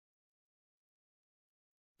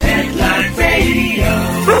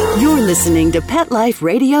listening to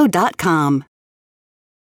PetLifeRadio.com.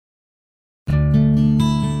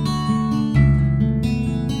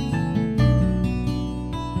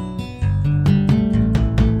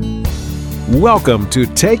 Welcome to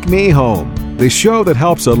Take Me Home, the show that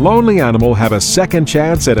helps a lonely animal have a second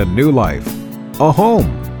chance at a new life. A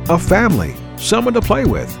home, a family, someone to play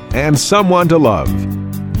with, and someone to love.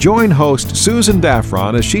 Join host Susan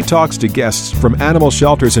Daffron as she talks to guests from animal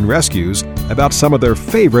shelters and rescues about some of their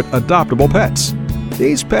favorite adoptable pets.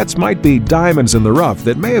 These pets might be diamonds in the rough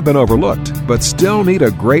that may have been overlooked, but still need a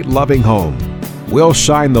great loving home. We'll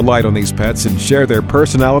shine the light on these pets and share their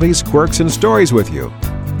personalities, quirks, and stories with you.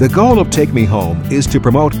 The goal of Take Me Home is to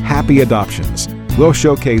promote happy adoptions. We'll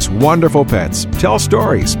showcase wonderful pets, tell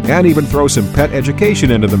stories, and even throw some pet education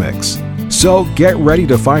into the mix. So get ready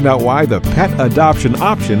to find out why the pet adoption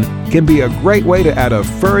option can be a great way to add a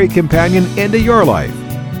furry companion into your life.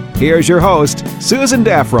 Here's your host, Susan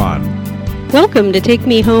Daffron. Welcome to Take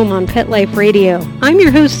Me Home on Pet Life Radio. I'm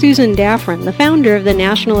your host, Susan Daffron, the founder of the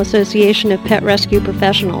National Association of Pet Rescue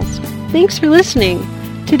Professionals. Thanks for listening.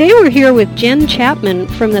 Today we're here with Jen Chapman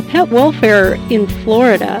from the Pet Welfare in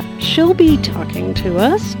Florida. She'll be talking to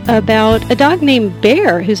us about a dog named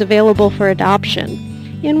Bear who's available for adoption.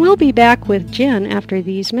 And we'll be back with Jen after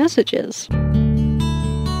these messages.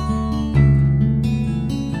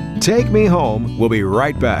 Take Me Home will be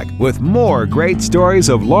right back with more great stories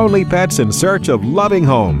of lonely pets in search of loving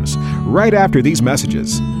homes right after these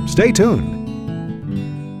messages. Stay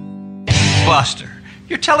tuned. Buster,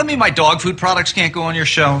 you're telling me my dog food products can't go on your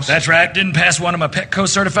shelves? That's right. Didn't pass one of my Petco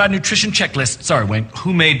certified nutrition checklists. Sorry, Wayne.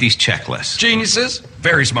 Who made these checklists? Geniuses.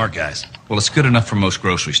 Very smart guys. Well, it's good enough for most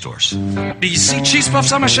grocery stores. Do you see cheese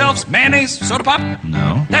puffs on my shelves? Mayonnaise? Soda pop?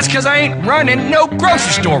 No. That's because I ain't running no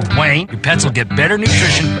grocery store, Wayne. Your pets will get better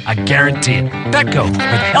nutrition, I guarantee it. Petco, where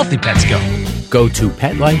the healthy pets go. Go to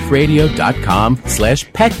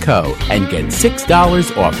PetLifeRadio.com/Petco and get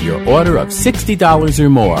 $6 off your order of $60 or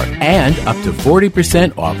more and up to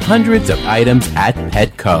 40% off hundreds of items at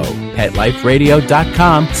Petco.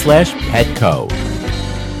 PetLifeRadio.com/Petco.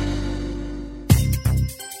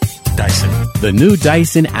 Dyson. The new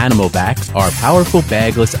Dyson Animal Vacs are powerful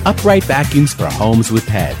bagless upright vacuums for homes with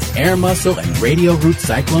pets. Air muscle and radio root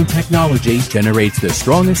cyclone technology generates the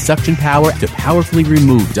strongest suction power to powerfully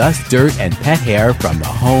remove dust, dirt, and pet hair from the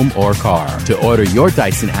home or car. To order your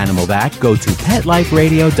Dyson Animal Vac, go to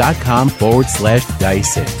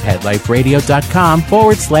PetLifeRadio.com/Dyson.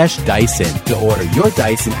 PetLifeRadio.com/Dyson to order your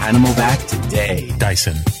Dyson Animal Vac today.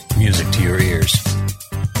 Dyson. Music to your ears.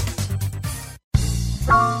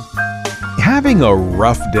 Having a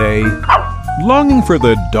rough day? Longing for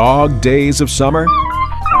the dog days of summer?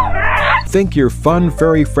 Think your fun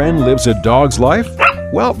furry friend lives a dog's life?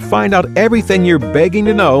 Well, find out everything you're begging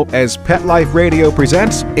to know as Pet Life Radio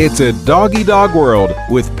presents It's a Doggy Dog World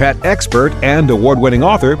with pet expert and award-winning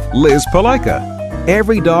author Liz Palaika.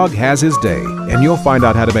 Every dog has his day, and you'll find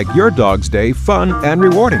out how to make your dog's day fun and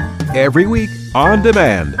rewarding. Every week, on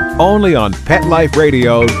demand, only on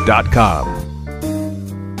PetLifeRadio.com.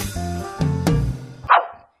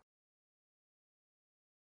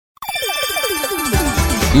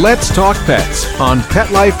 Let's Talk Pets on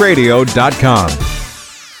PetLifeRadio.com.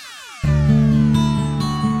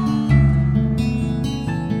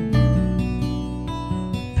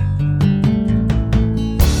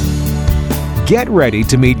 Get ready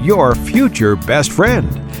to meet your future best friend.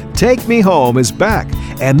 Take Me Home is back,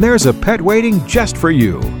 and there's a pet waiting just for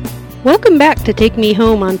you. Welcome back to Take Me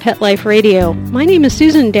Home on Pet Life Radio. My name is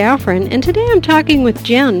Susan Daffron, and today I'm talking with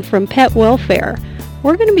Jen from Pet Welfare.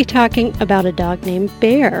 We're going to be talking about a dog named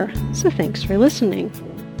Bear, so thanks for listening.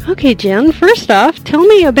 Okay, Jen, first off, tell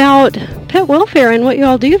me about Pet Welfare and what you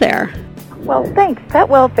all do there. Well, thanks. Pet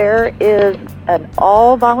Welfare is an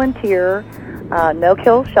all-volunteer,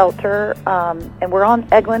 no-kill shelter, and we're on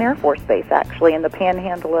Eglin Air Force Base, actually, in the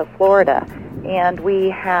panhandle of Florida. And we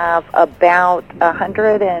have about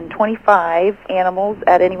 125 animals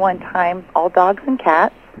at any one time, all dogs and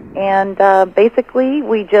cats. And basically,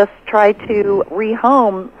 we just try to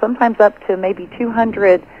rehome sometimes up to maybe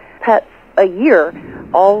 200 pets a year,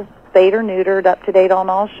 all spayed or neutered, up to date on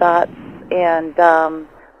all shots, and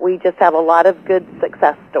we just have a lot of good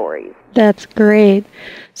success stories. That's great.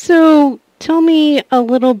 So tell me a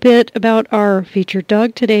little bit about our featured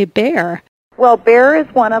dog today, Bear. Well, Bear is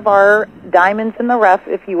one of our diamonds in the rough,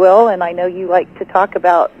 if you will, and I know you like to talk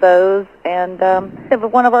about those. And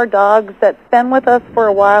one of our dogs that's been with us for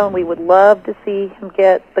a while, and we would love to see him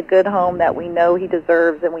get the good home that we know he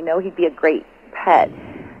deserves, and we know he'd be a great pet.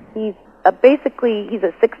 He's he's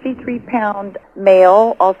a 63-pound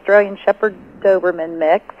male Australian Shepherd Doberman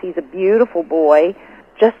mix. He's a beautiful boy,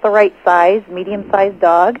 just the right size, medium-sized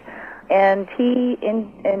dog. And he,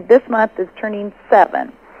 in this month, is turning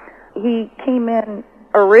 7. He came in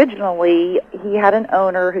originally, he had an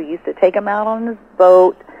owner who used to take him out on his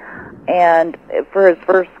boat, and for his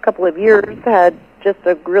first couple of years had just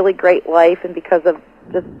a really great life, and because of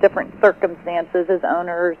just different circumstances, his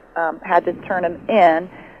owners had to turn him in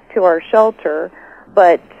to our shelter.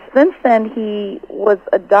 But since then, he was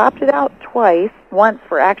adopted out twice, once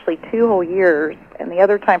for actually 2 whole years, and the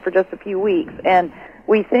other time for just a few weeks. And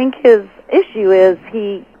we think his issue is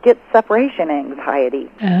he gets separation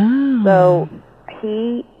anxiety. Oh. So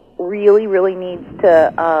he really, really needs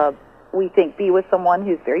to, we think, be with someone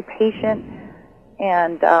who's very patient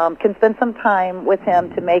and can spend some time with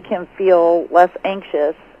him to make him feel less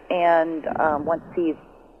anxious. And once he's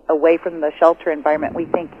away from the shelter environment, we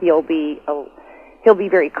think he'll be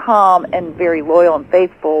very calm and very loyal and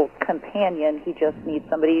faithful companion. He just needs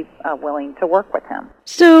somebody willing to work with him.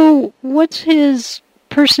 So what's his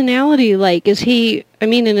personality like? Is he, I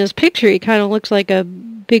mean, in his picture, he kind of looks like a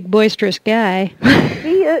big, boisterous guy.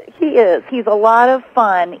 He is. He's a lot of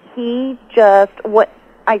fun. He just, what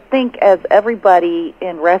I think as everybody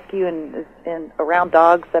in rescue and around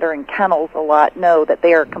dogs that are in kennels a lot know, that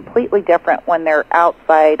they are completely different when they're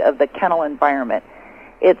outside of the kennel environment.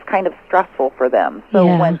 It's kind of stressful for them. So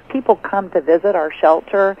when people come to visit our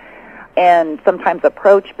shelter and sometimes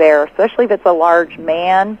approach Bear, especially if it's a large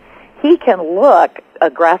man, he can look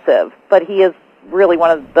aggressive, but he is really one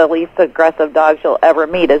of the least aggressive dogs you'll ever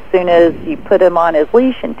meet. As soon as you put him on his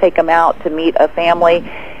leash and take him out to meet a family,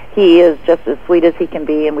 he is just as sweet as he can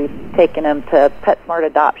be, and we've taken him to PetSmart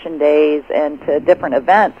adoption days and to different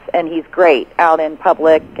events, and he's great out in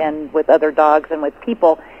public and with other dogs and with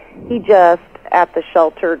people. He just, at the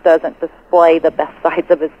shelter, doesn't display the best sides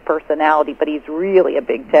of his personality, but he's really a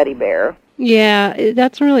big teddy bear. Yeah,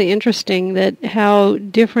 that's really interesting, that how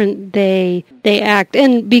different they act.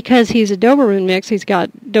 And because he's a Doberman mix, he's got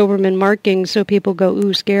Doberman markings, so people go,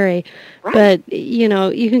 ooh, scary. Right. But, you know,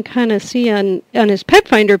 you can kind of see on his Pet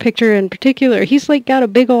Finder picture in particular, he's like got a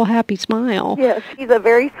big old happy smile. Yes, he's a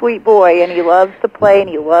very sweet boy, and he loves to play, and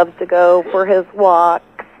he loves to go for his walks.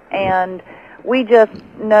 And we just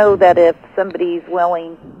know that if somebody's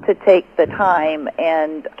willing to take the time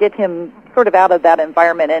and get him sort of out of that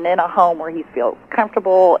environment and in a home where he feels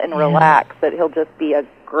comfortable and relaxed, that he'll just be a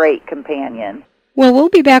great companion. Well, we'll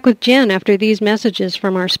be back with Jen after these messages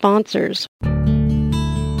from our sponsors.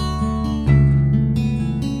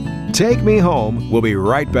 Take Me Home will be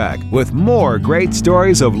right back with more great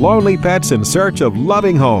stories of lonely pets in search of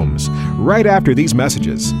loving homes right after these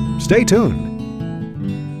messages. Stay tuned.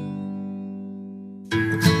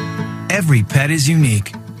 Every pet is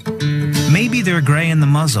unique. Maybe they're gray in the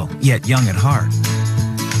muzzle, yet young at heart.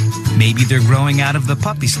 Maybe they're growing out of the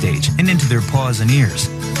puppy stage and into their paws and ears.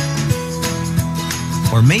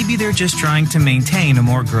 Or maybe they're just trying to maintain a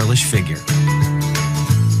more girlish figure.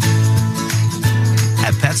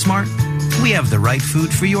 At PetSmart, we have the right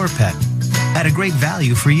food for your pet at a great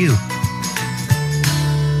value for you.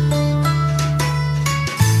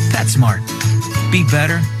 PetSmart. Be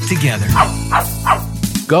better together.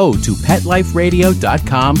 Go to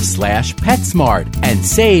PetLifeRadio.com/PetSmart and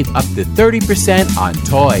save up to 30% on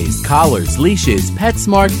toys, collars, leashes,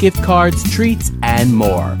 PetSmart gift cards, treats, and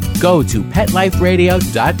more. Go to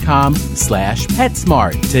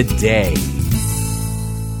PetLifeRadio.com/PetSmart today.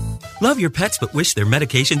 Love your pets but wish their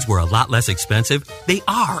medications were a lot less expensive? They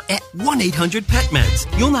are at 1-800-PET-MEDS.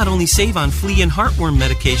 You'll not only save on flea and heartworm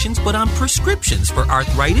medications, but on prescriptions for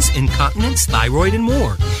arthritis, incontinence, thyroid, and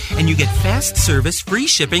more. And you get fast service, free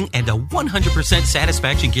shipping, and a 100%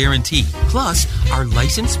 satisfaction guarantee. Plus, our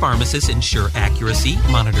licensed pharmacists ensure accuracy,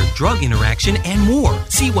 monitor drug interaction, and more.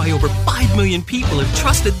 See why over 5 million people have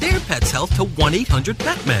trusted their pet's health to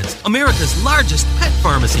 1-800-PET-MEDS, America's largest pet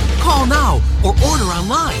pharmacy. Call now or order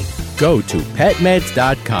online. Go to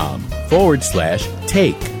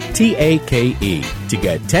PetMeds.com/take, TAKE, to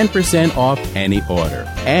get 10% off any order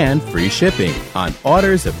and free shipping on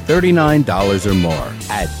orders of $39 or more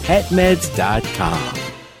at PetMeds.com.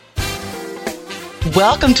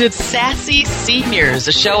 Welcome to Sassy Seniors,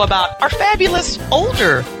 a show about our fabulous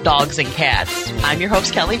older dogs and cats. I'm your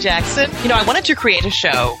host, Kelly Jackson. I wanted to create a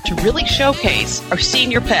show to really showcase our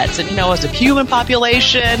senior pets. And, as the human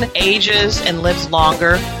population ages and lives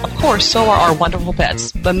longer, of course, so are our wonderful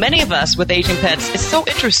pets. But many of us with aging pets, it's so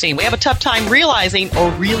interesting. We have a tough time realizing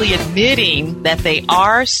or really admitting that they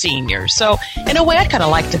are seniors. So, in a way, I kind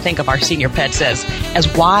of like to think of our senior pets as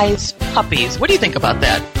wise, puppies. What do you think about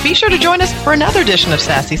that? Be sure to join us for another edition of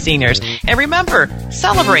Sassy Seniors. And remember,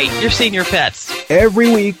 celebrate your senior pets. Every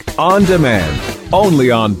week on demand,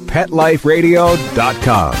 only on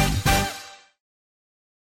PetLifeRadio.com.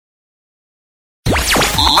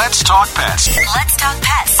 Let's talk pets. Let's talk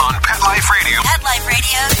pets On Pet Life Radio. Pet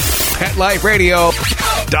Life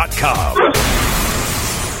PetLifeRadio.com.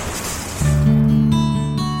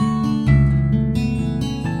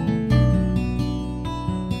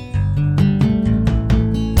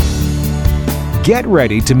 Get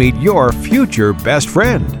ready to meet your future best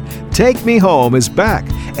friend. Take Me Home is back,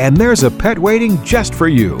 and there's a pet waiting just for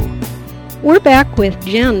you. We're back with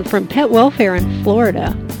Jen from Pet Welfare in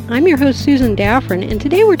Florida. I'm your host, Susan Daffron, and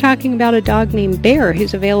today we're talking about a dog named Bear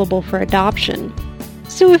who's available for adoption.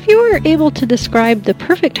 So if you were able to describe the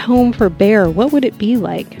perfect home for Bear, what would it be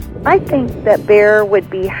like? I think that Bear would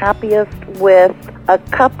be happiest with a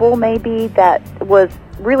couple maybe that was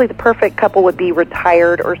really the perfect couple would be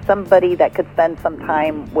retired or somebody that could spend some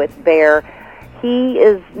time with Bear. He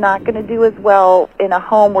is not going to do as well in a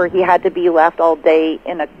home where he had to be left all day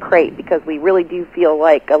in a crate because we really do feel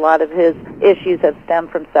like a lot of his issues have stemmed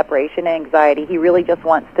from separation anxiety. He really just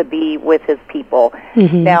wants to be with his people.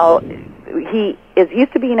 Mm-hmm. Now, he is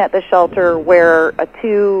used to being at the shelter where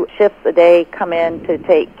 2 shifts a day come in to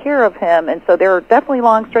take care of him, and so there are definitely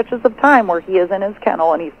long stretches of time where he is in his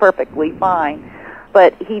kennel and he's perfectly fine.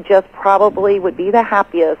 But he just probably would be the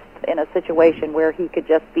happiest in a situation where he could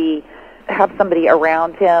just have somebody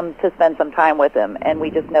around him to spend some time with him. And we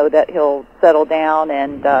just know that he'll settle down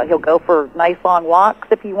and he'll go for nice long walks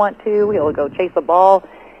if you want to. He'll go chase a ball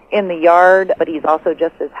in the yard, but he's also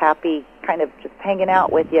just as happy kind of just hanging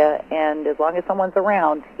out with you. And as long as someone's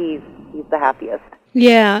around, he's the happiest.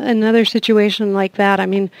 Yeah, another situation like that. I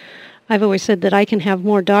mean, I've always said that I can have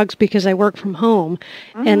more dogs because I work from home,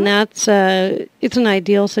 and that's it's an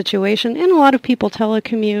ideal situation. And a lot of people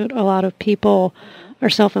telecommute, a lot of people are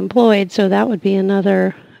self-employed, so that would be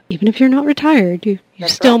another. Even if you're not retired, you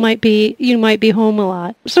still might be home a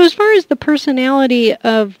lot. So as far as the personality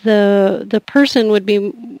of the person would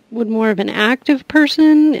more of an active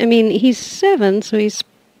person. I mean, he's 7, so he's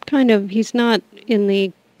not in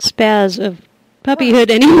the spaz of puppyhood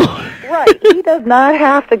anymore. Right. He does not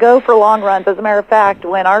have to go for long runs. As a matter of fact,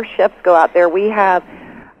 when our shifts go out there,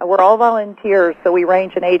 we're all volunteers, so we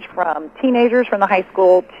range in age from teenagers from the high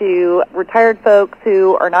school to retired folks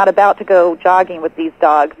who are not about to go jogging with these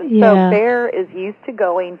dogs. And so Bear is used to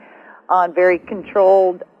going on very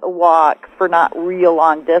controlled walks for not real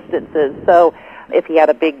long distances. So if he had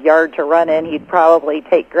a big yard to run in, he'd probably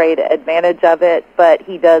take great advantage of it, but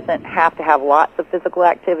he doesn't have to have lots of physical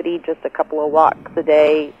activity. Just a couple of walks a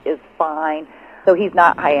day is fine. So he's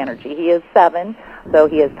not high energy. He is 7, so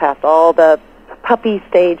he has passed all the puppy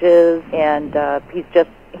stages, and he's just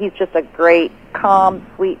a great, calm,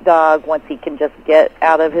 sweet dog once he can just get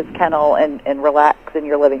out of his kennel and relax in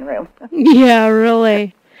your living room. Yeah,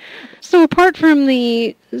 really. So apart from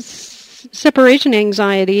the separation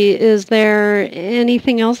anxiety, is there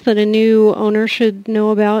anything else that a new owner should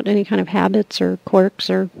know about? Any kind of habits or quirks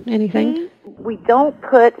or anything? We don't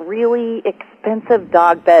put really expensive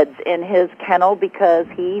dog beds in his kennel because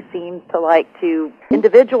he seems to like to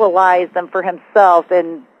individualize them for himself,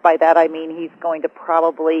 and by that I mean he's going to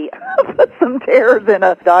probably put some tears in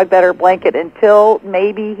a dog bed or blanket until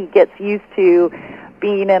maybe he gets used to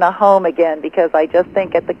being in a home again, because I just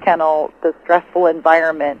think at the kennel, the stressful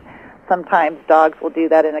environment, sometimes dogs will do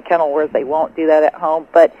that in a kennel whereas they won't do that at home,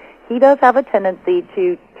 but he does have a tendency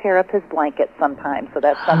to tear up his blanket sometimes, so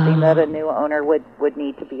that's something that a new owner would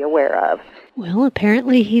need to be aware of. Well,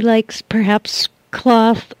 apparently he likes perhaps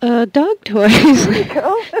cloth dog toys. There you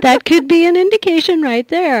go. That could be an indication right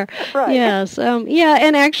there. Right. Yes.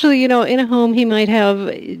 And actually, in a home he might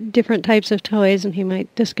have different types of toys, and he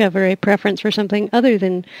might discover a preference for something other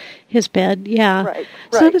than his bed. Yeah. Right.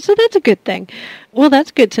 So that's a good thing. Well, that's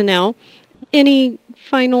good to know. Any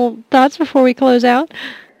final thoughts before we close out?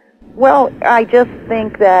 Well, I just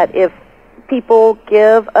think that if people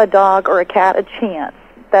give a dog or a cat a chance,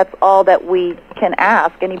 that's all that we can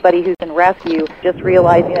ask. Anybody who's in rescue, just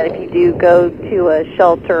realizing that if you do go to a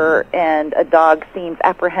shelter and a dog seems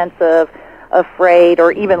apprehensive, afraid,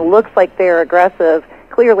 or even looks like they're aggressive,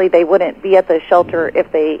 clearly they wouldn't be at the shelter if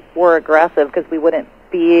they were aggressive, because we wouldn't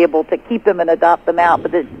be able to keep them and adopt them out.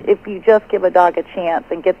 But if you just give a dog a chance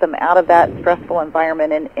and get them out of that stressful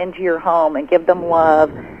environment and into your home and give them love,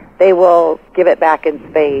 they will give it back in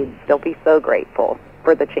spades. They'll be so grateful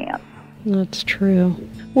for the chance. That's true.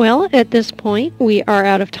 Well, at this point, we are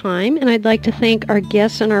out of time, and I'd like to thank our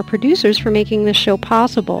guests and our producers for making this show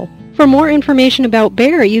possible. For For more information about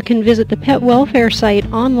Bear, you can visit the Pet Welfare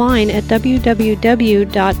site online at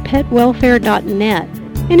www.petwelfare.net.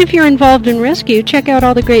 And if you're involved in rescue, check out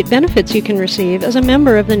all the great benefits you can receive as a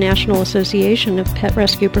member of the National Association of Pet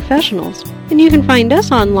Rescue Professionals. And you can find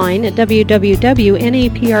us online at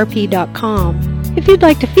www.naprp.com. If you'd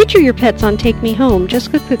like to feature your pets on Take Me Home, just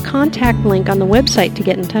click the contact link on the website to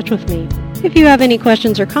get in touch with me. If you have any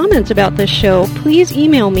questions or comments about this show, please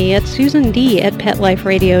email me at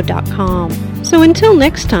susand@petliferadio.com. So until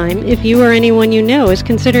next time, if you or anyone you know is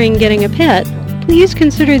considering getting a pet, please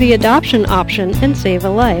consider the adoption option and save a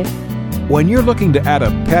life. When you're looking to add a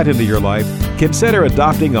pet into your life, consider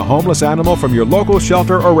adopting a homeless animal from your local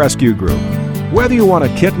shelter or rescue group. Whether you want a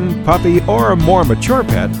kitten, puppy, or a more mature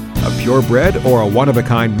pet, a purebred or a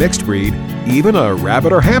one-of-a-kind mixed breed, even a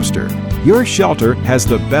rabbit or hamster, your shelter has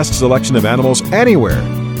the best selection of animals anywhere,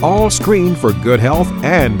 all screened for good health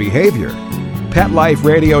and behavior.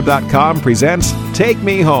 PetLifeRadio.com presents Take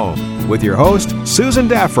Me Home with your host, Susan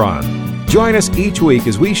Daffron. Join us each week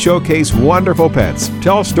as we showcase wonderful pets,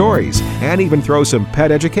 tell stories, and even throw some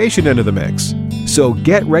pet education into the mix. So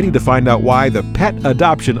get ready to find out why the pet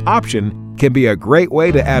adoption option can be a great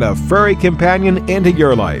way to add a furry companion into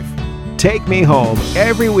your life. Take Me Home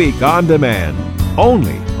every week on demand,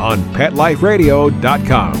 only on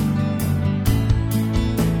PetLifeRadio.com.